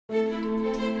You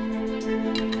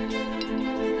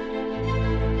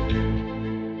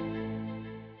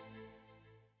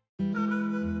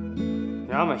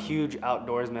know, I'm a huge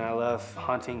outdoorsman. I love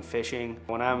hunting, fishing.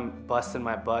 When I'm busting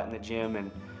my butt in the gym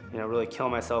and really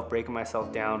killing myself, breaking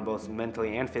myself down, both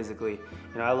mentally and physically,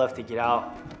 I love to get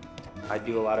out. I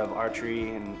do a lot of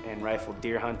archery and rifle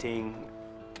deer hunting.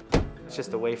 It's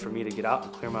just a way for me to get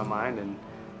out, clear my mind, and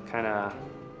kind of,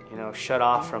 shut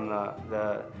off from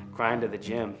the grind of the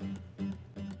gym.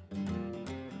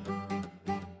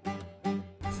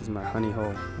 This is my honey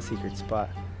hole, a secret spot.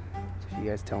 So if you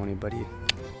guys tell anybody.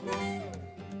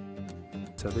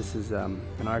 So this is an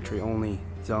archery-only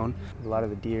zone. A lot of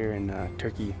the deer and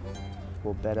turkey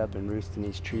will bed up and roost in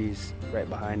these trees right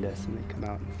behind us, and they come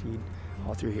out and feed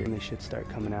all through here, and they should start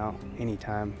coming out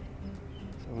anytime.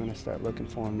 So we're gonna start looking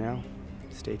for them now.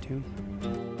 Stay tuned.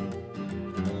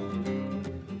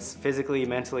 It's physically,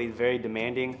 mentally very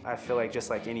demanding. I feel like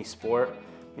just like any sport,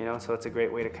 so it's a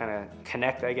great way to kind of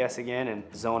connect, I guess, again, and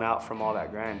zone out from all that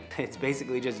grind. It's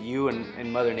basically just you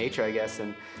and Mother Nature, I guess,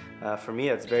 and for me,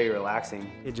 it's very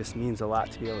relaxing. It just means a lot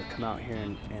to be able to come out here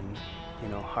and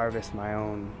harvest my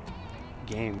own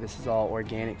game. This is all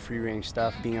organic, free-range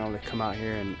stuff. Being able to come out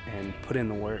here and put in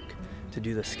the work to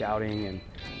do the scouting and,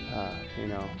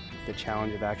 the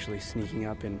challenge of actually sneaking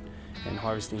up and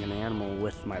harvesting an animal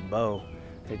with my bow,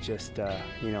 it just,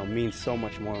 means so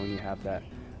much more when you have that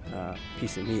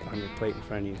piece of meat on your plate in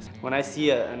front of you. When I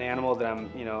see an animal that I'm,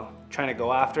 trying to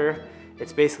go after,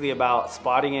 it's basically about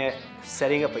spotting it,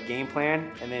 setting up a game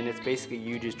plan, and then it's basically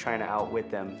you just trying to outwit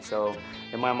them. So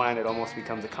in my mind, it almost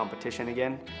becomes a competition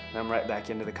again, and I'm right back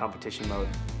into the competition mode.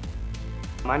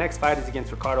 My next fight is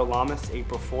against Ricardo Lamas,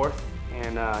 April 4th,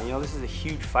 and this is a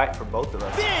huge fight for both of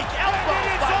us. Big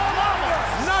elbow by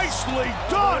Lamas! Nicely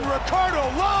done, Ricardo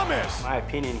Lamas! In my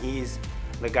opinion, he's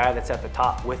the guy that's at the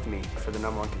top with me for the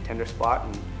 #1 contender spot,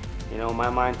 and in my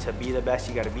mind, to be the best,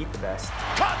 you got to beat the best.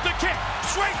 Caught the kick,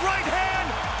 straight right hand,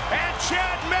 and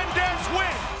Chad Mendes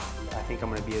wins. I think I'm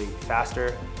going to be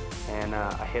faster, and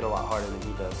I hit a lot harder than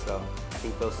he does, so I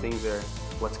think those things are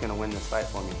what's going to win this fight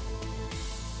for me.